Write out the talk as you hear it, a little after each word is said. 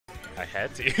I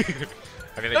had to.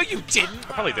 I mean, No, you didn't.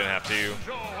 I probably didn't have to.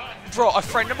 Bro, a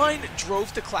friend of mine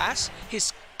drove to class.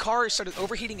 His car started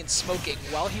overheating and smoking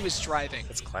while he was driving.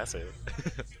 That's classic.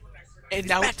 And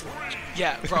now,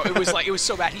 yeah, bro, it was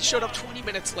so bad. He showed up 20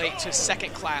 minutes late to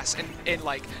second class and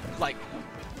like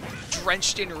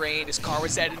drenched in rain. His car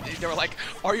was dead. And they were like,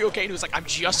 "Are you okay?" And he was like, "I'm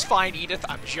just fine, Edith.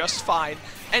 I'm just fine."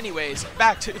 Anyways,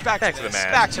 back to the match.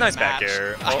 Back to nice the back match.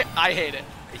 air. I hate it.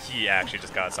 He actually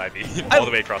just got side B all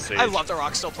the way across stage. I love The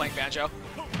Rock still playing banjo.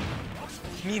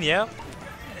 I mean, yeah.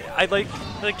 I like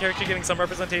the character getting some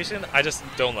representation. I just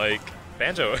don't like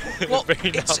banjo. Well,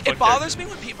 it bothers me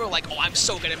when people are like, "Oh, I'm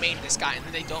so gonna main this guy," and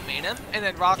then they don't main him, and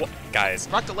then Rock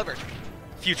delivered.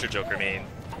 Future Joker main.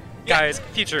 Guys,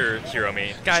 future hero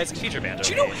main. Guys, future banjo. Do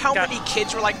you know how many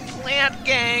kids were like, "Plant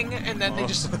gang," and then they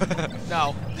just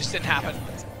no, this didn't happen.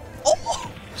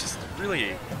 Oh, just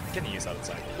really getting used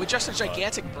outside. With just a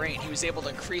gigantic brain, he was able to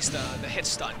increase the hit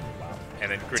stun.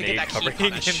 And then grenade covering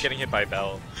him, getting hit by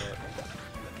Bell.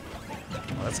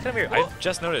 Well, that's kind of weird. I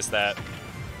just noticed that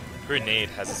grenade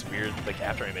has this weird like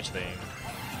after image thing.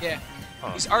 Yeah,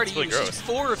 he's already really used gross.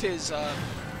 four of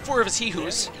his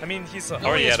he-who's. I mean, he's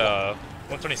already at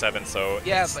 127, so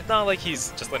yeah, it's not like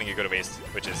he's just letting it go to waste,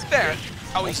 which is fair. Good.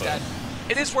 Oh, he's dead.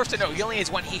 It is worth to note, he only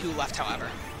has one he-who left, however.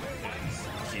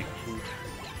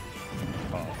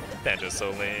 Oh, Banjo's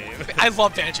so lame. I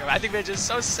love Banjo. I think Banjo's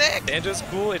so sick. Banjo's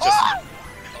cool. It's just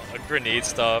grenade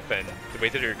stuff and the way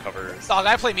that he recovers. Dog,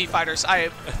 I play Mii Fighters.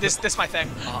 This my thing.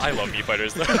 I love Mii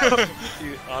Fighters.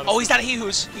 Oh, he's not a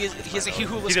he-who's. He has a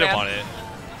he-who-less He didn't want it.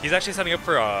 He's actually setting up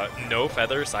for a no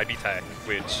feather side B tech,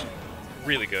 which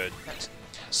really good.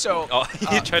 So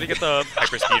he tried to get the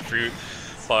hyper speed fruit,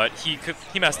 but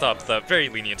he messed up the very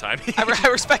lenient time. I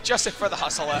respect Justin for the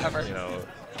hustle, however. You know,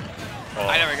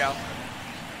 there we go.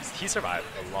 He survived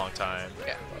a long time.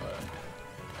 Yeah.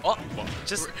 Well,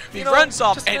 just he runs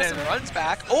off and then runs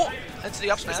back. Oh, that's the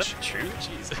up smash. Is that true?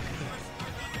 Jeez.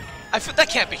 I feel that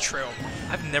can't be true.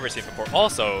 I've never seen it before.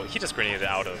 Also, he just grenaded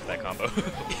out of that combo.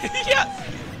 Yeah.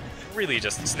 Really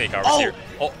just snake hours here.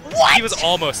 Oh, what? He was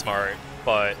almost smart,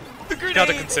 but you got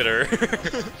to consider.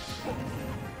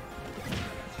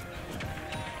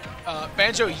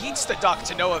 Banjo yeets the duck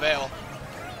to no avail.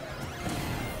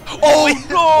 Oh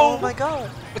no! Oh my god!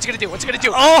 What's he gonna do? What's he gonna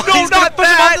do? Oh, no, he's not gonna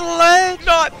that! put him on the ledge.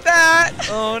 Not that!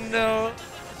 Oh no!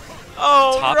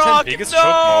 Oh, Top Rock, 10 biggest no!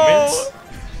 choke moments.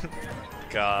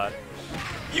 God.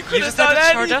 You could have just done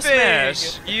had to anything. charge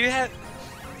smash. You had.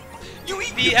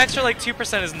 The extra like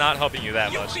 2% is not helping you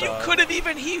that much. You could have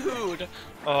even he-hooed.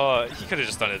 He could have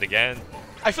just done it again.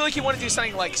 I feel like he wanted to do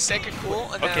something like sick and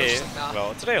cool, and then I was just like, nah.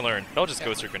 Well, today I learned. Bell just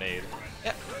goes through grenade.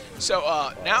 Yeah. So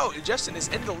now Justin is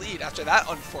in the lead after that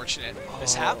unfortunate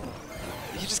mishap.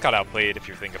 He just got outplayed if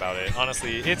you think about it.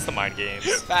 Honestly, it's the mind games.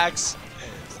 Facts.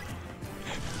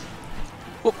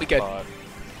 Whoop, we good.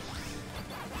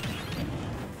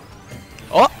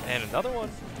 Oh! And another one.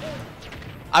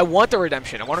 I want the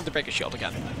redemption. I want him to break his shield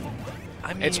again.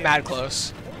 I mean, it's mad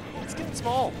close. It's getting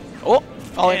small. Oh,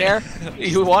 falling air.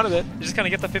 You wanted it. You just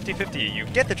kind of get the 50-50. You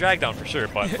get the drag down for sure,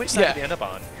 but which side do you end up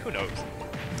on? Who knows?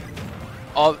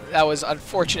 Oh, that was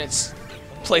unfortunate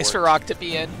place for Rock to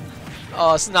be in.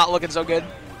 Oh, it's not looking so good.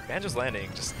 Banjo's landing,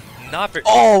 just not very...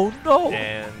 Oh, no!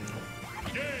 And...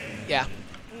 Yeah.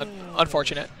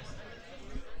 Unfortunate.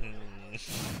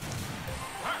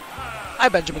 Hi,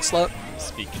 Benjamin Sloat.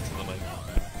 Speaking to the mic.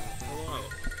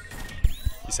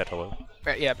 He said hello.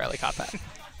 Yeah, barely caught that.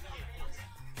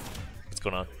 What's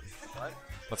going on? What?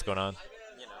 What's going on?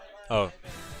 You know. Oh,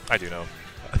 I do know.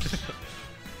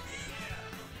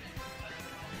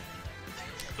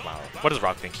 Wow. What is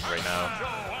Rock thinking right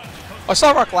now? I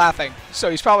saw Rock laughing, so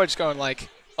he's probably just going like,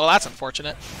 "Oh, that's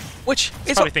unfortunate," which He's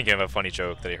is probably thinking of a funny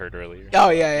joke that he heard earlier. Oh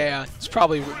yeah. It's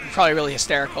probably really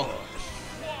hysterical.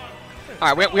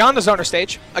 All right, we're on the zoner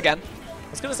stage again.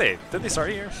 I was gonna say, did they start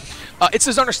here? It's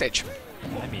the zoner stage.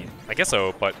 I mean, I guess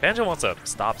so, but Banjo wants to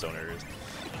stop zoners.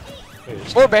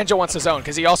 Or Banjo wants to zone,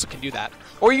 because he also can do that.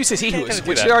 Or use his he-who's,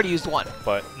 which he already used one.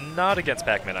 But not against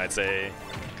Pac-Man, I'd say,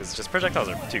 because just projectiles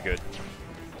are too good.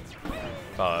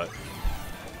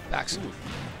 Max.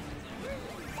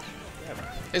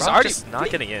 It's already just not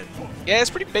getting in. Yeah,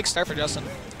 it's a pretty big start for Justin.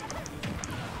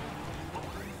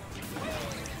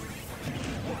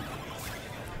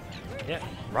 Yeah,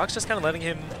 Rock's just kind of letting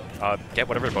him get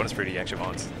whatever bonus fruit he actually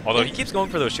wants. Although he keeps going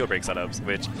for those shield break setups,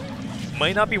 which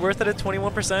might not be worth it at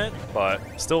 21%, but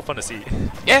still fun to see.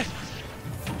 Yeah.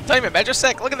 Tell you, man, Banjo's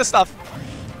sick. Look at this stuff.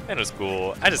 Banjo's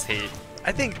cool. I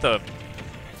think the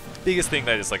biggest thing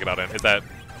that I dislike about him is that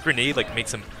grenade like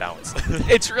makes him bounce.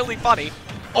 It's really funny.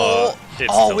 Oh,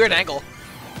 weird angle.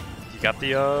 You got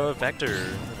the Vector,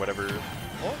 whatever.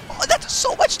 Oh, that does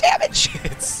so much damage!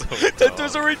 It's so That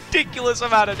does a ridiculous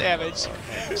amount of damage.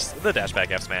 Just the dash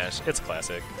back F smash. It's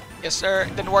classic. Yes, sir.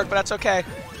 Didn't work, but that's okay.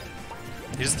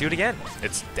 You just do it again.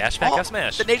 It's dash back F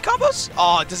smash. The nade combos?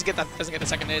 Oh, it doesn't get the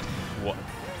second nade. What?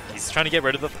 He's trying to get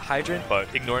rid of the hydrant, but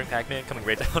ignoring Pac-Man coming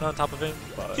right down on top of him.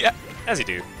 But Yeah. As you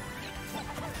do.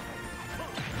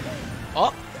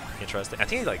 Oh. Interesting. I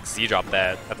think he like Z-dropped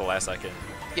that at the last second.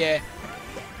 Yeah.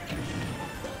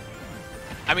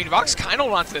 I mean, Rock's kind of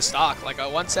holding on to this stock, like a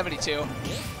 172.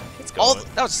 Let's go. Oh,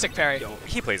 that was a sick parry. Yo,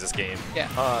 he plays this game.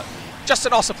 Yeah.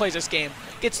 Justin also plays this game.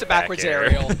 Gets the backwards Back air.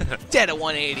 aerial. Dead at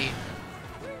 180.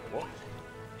 Whoa.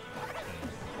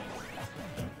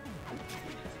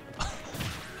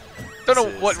 Don't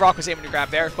know what Rock was aiming to grab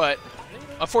there, but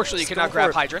unfortunately you Just cannot go grab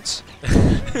for it. hydrants.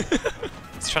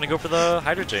 He's trying to go for the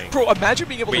hydrant. Bro, imagine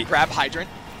being able to Wait. grab hydrant.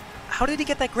 How did he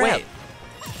get that grab? Wait.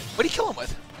 What did he kill him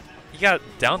with? He got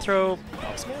down throw,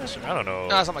 up smash? I don't know.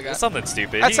 No, something like that. Something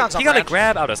stupid. That sounds he got a on-brand.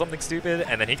 grab out of something stupid,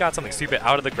 and then he got something stupid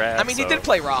out of the grab. I mean, he so- did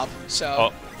play Rob,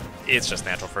 so... Oh, it's just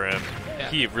natural for him. Yeah.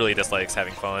 He really dislikes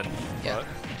having fun. Yeah.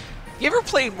 You ever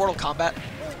played Mortal Kombat?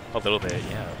 But a little bit,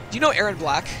 yeah. Do you know Aaron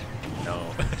Black? No.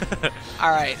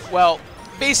 Alright, well,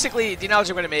 basically, the analogy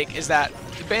I'm going to make is that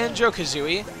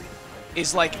Banjo-Kazooie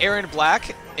is like Aaron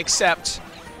Black, except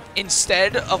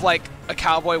instead of like a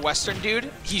cowboy western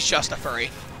dude, he's just a furry.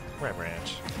 Ram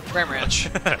Ranch. Ram Ranch.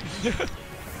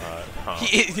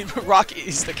 Huh. Rock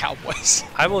is the Cowboys.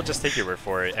 I will just take your word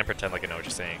for it and pretend like I know what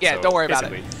you're saying. Yeah, so don't worry about it.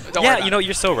 basically- Don't yeah, worry about you know, it.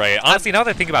 you're so right. Honestly, now that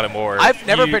I think about it more, I've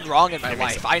never you- been wrong in my it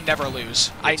makes life. it- I never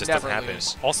lose. I just never doesn't happen.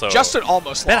 lose. Also, Justin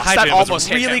almost that lost. hydrant That almost was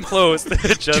hit really him. close. to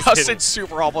just Justin hitting-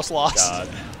 super almost lost. God.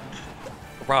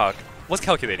 Rock was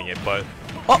calculating it, but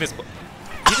Oh. he missed.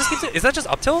 He just keeps it. Is that just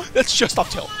up tilt? That's just up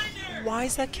tilt. Why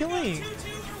is that killing?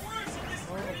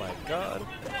 Oh my god.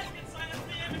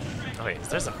 Okay,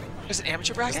 there's an There's an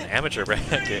amateur bracket? amateur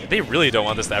bracket. They really don't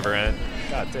want this to ever end.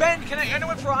 God damn. Ben, can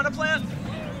anyone Piranha Plant?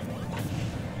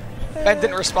 Ben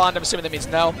didn't respond. I'm assuming that means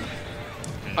no.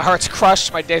 My heart's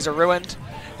crushed. My days are ruined.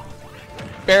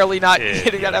 Barely not Yeah,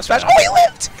 hitting that yeah, F smash. yeah. Oh, he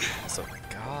lived! So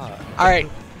god. All right,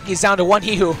 he's down to one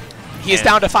He-Hoo. He is And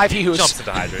down to 5 He-Hoos. Jumps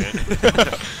into hydrant.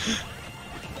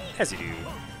 As you do.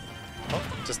 Oh,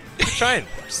 just trying.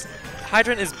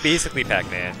 Hydrant is basically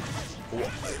Pac-Man.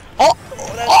 Oh,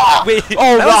 oh, Wait,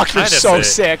 oh that was Rock, you're kinda so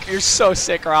sick. sick. You're so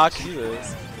sick, Rock.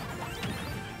 Jesus.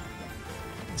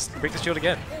 Just break the shield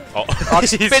again. Oh,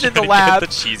 Rock's he's been in the trying to lab. get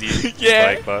the cheesy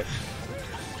Yeah. spike, but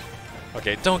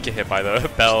okay, don't get hit by the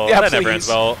bell. Yeah, that never ends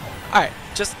please. well. All right,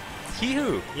 Just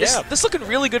Hee-hoo. this, Yeah. this looking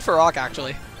really good for Rock,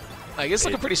 actually. Like, it's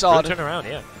looking pretty solid. Good turn around,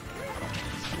 yeah.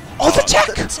 Oh, the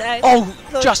tech! Oh,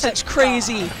 Justin's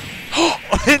crazy.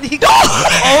 And he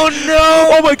Oh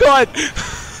no! Oh my God!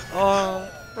 Oh,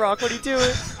 Rock, what are you doing?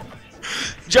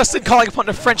 Justin calling upon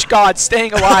the French god,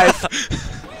 staying alive.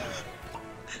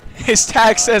 His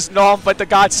tag says no, but the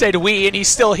god said we, and he's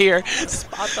still here.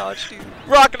 Spot dodge, dude.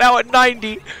 Rock now at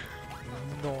 90.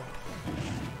 No.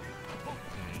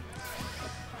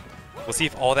 We'll see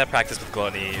if all that practice with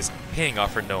Gluttony is paying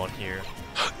off for no one here.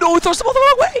 No, it throws them all the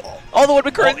wrong way. All the way to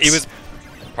Oh, currents. it was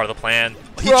part of the plan.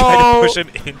 He Bro. tried to push him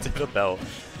into the bell.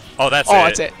 Oh, that's it.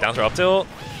 That's it. Down throw up tilt.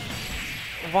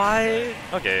 Why?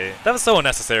 Okay, that was so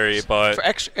unnecessary, but For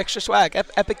extra swag,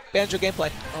 epic Banjo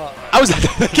gameplay. I was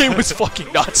that game was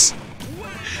fucking nuts.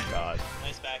 God,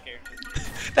 Nice back air.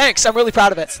 Thanks, I'm really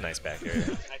proud of it. it's nice back here. I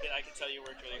can tell you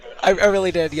worked really hard. I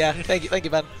really did. Yeah, thank you,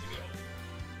 Ben.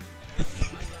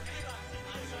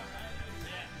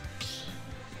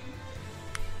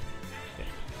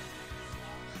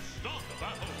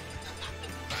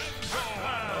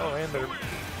 Oh, and they're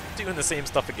doing the same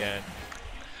stuff again.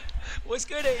 What's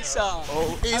good, Asa?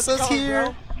 Oh, Asa's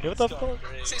here. What the fuck?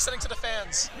 Say something to the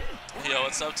fans. Yo,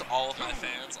 what's up to all of my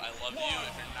fans? I love you.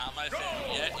 If you're not my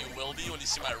fan yet, you will be when you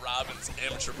see my Robin's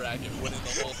amateur bracket winning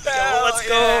the whole thing. let's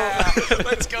go. Yeah.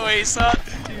 Let's go, Asa.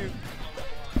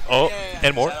 Oh, Yeah.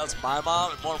 and more. Shout out to my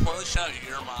mom, and more importantly, shout out to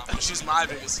your mom. She's my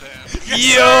biggest fan.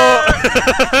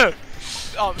 Yo!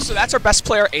 So that's our best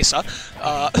player, Asa.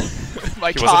 My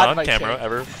He God, wasn't on my camera king.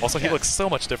 ever. Also, he Yeah. looks so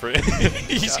much different.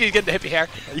 He's getting the hippie hair.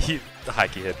 The high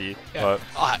key hippie, Yeah. but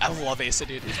Oh, I love Asa,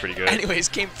 dude. he's pretty good. Anyways,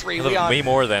 game 3. I We love him on. way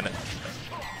more than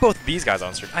both these guys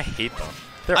on stream. I hate them.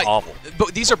 They're awful.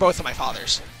 But these are both of my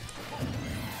fathers.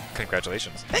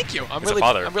 Congratulations. Thank you. I'm He's a really,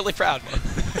 father. I'm really proud.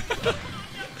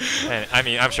 And I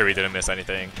mean, I'm sure we didn't miss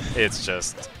anything. It's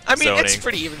just I mean, it's zoning.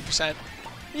 pretty even percent.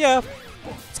 Yeah,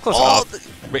 it's close Oh, enough.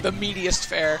 the meatiest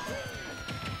fair.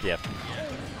 Yeah.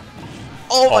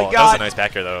 Oh my That was a God, nice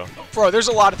back here, though. bro! There's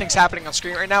a lot of things happening on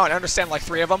screen right now, and I understand like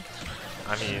 3 of them.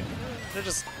 I mean, they're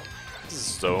just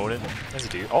Zoning as you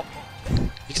do. Oh,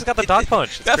 he just got the dot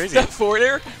punch. It's that, crazy. That forward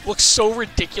air looks so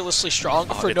ridiculously strong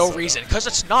for no reason, because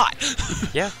it's not.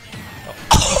 Yeah.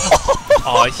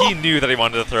 Oh, he knew that he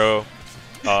wanted to throw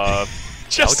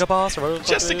Just- Elga Boss or whatever.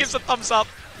 Just to give a thumbs up.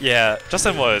 Yeah,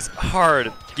 Justin was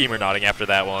hard gamer nodding after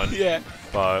that one. Yeah.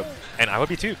 But and I would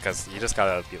be too, because you just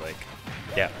gotta be like,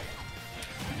 yeah.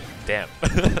 Damn.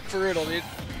 Brutal, dude.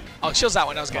 Oh, shields that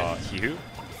one. That was good. Hugh.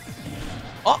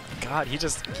 Oh, God, he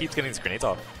just keeps getting these grenades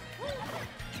off.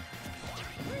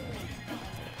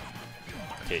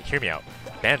 Okay, hear me out.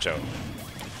 Banjo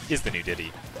is the new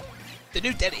Diddy. the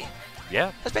new Diddy.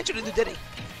 Yeah. Let's mention the new Diddy.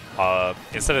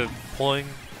 Instead of pulling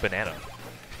banana,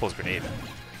 he pulls grenade.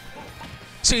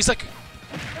 So he's like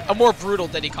a more brutal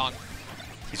Diddy Kong.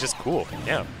 He's just cool.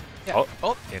 Yeah. Yeah.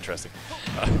 Oh, interesting.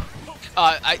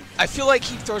 I feel like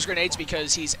he throws grenades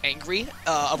because he's angry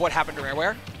of what happened to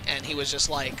Rareware, and he was just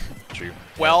like, True.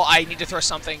 well, I need to throw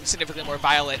something significantly more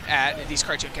violent at these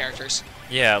cartoon characters.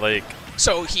 Yeah, like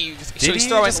So he's Diddy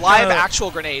throwing just live kinda-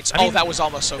 actual grenades. I mean, that was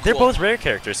almost so they're cool. both rare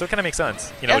characters, so it kind of makes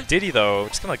sense. You know, Yeah. Diddy though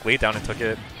just kind of like laid down and took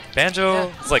it. Banjo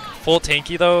Yeah. is like full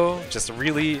tanky though, just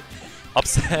really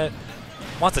upset.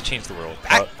 Wants to change the world.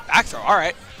 Back throw, all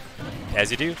right. As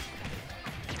you do.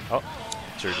 Oh,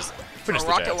 sure, just finish the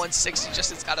Rocket jabs. 160,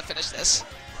 Justin's got to finish this.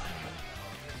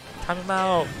 Time him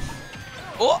out.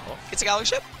 Oh, it's a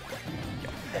galaxy ship.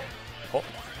 Oh,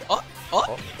 Oh.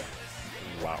 oh.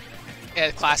 Wow.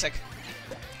 Yeah, classic.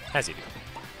 As you do.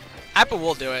 Apple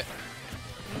will do it.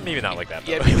 Maybe not like that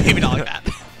though. Yeah, maybe not like that.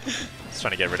 Just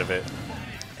trying to get rid of it.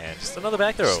 And just another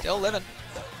back throw. Still living.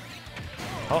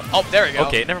 Oh, there we go.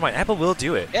 okay, never mind. Apple will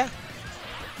do it. Yeah.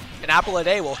 An apple a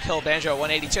day will kill Banjo at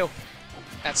 182.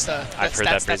 That's the. I've heard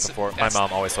that phrase before. My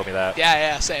mom always told me that.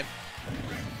 Yeah, same.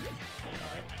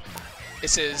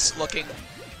 This is looking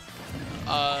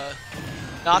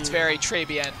not very très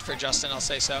bien for Justin, I'll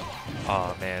say so.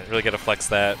 Oh man, really gotta flex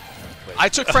that. Like, I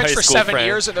took a French high for school 7 friend.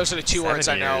 years, and those are the two words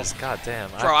I 7 know. years. God damn.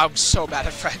 Bro, I'm so bad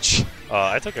at French.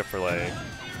 I took it for like,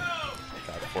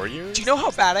 God, 4 years? Do you know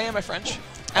how bad I am at French?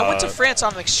 I went to France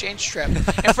on an exchange trip,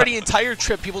 and for the entire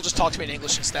trip, people just talked to me in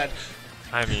English instead.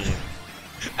 I mean,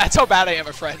 That's how bad I am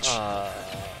at French.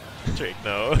 Drake,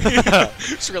 no.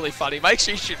 It's really funny. My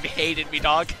exchange student hated me,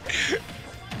 dog.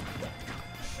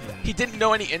 He didn't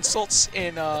know any insults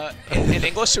in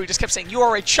English, so he just kept saying, "You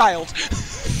are a child."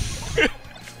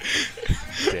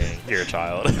 Dang, you're a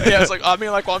child. Yeah, I was like, I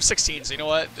mean, like, well, I'm 16, so you know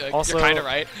what? Also- you're kind of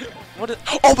right. What is,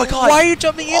 Oh my god! why are you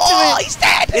jumping into Oh, it? he's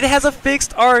dead! It has a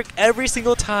fixed arc every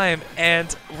single time,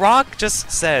 and Rock just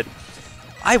said,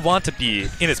 I want to be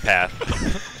in his path.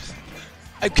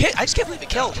 I just can't believe it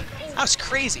killed. That was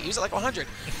crazy. He was at like 100.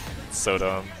 So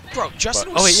dumb. Bro,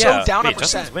 Justin But- was oh, wait, so yeah. down Wait, on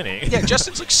Justin's percent. winning. Yeah,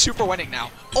 Justin's like super winning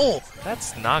now. Oh,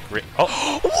 That's not great.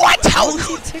 Oh, what? how did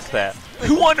he take that?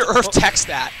 Who on earth texts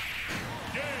that?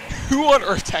 Who on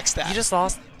earth texts that? He just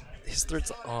lost his third.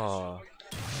 Oh,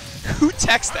 Who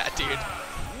texts that, dude?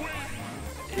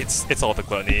 it's all the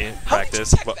gluttony How did you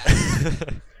practice. text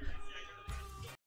But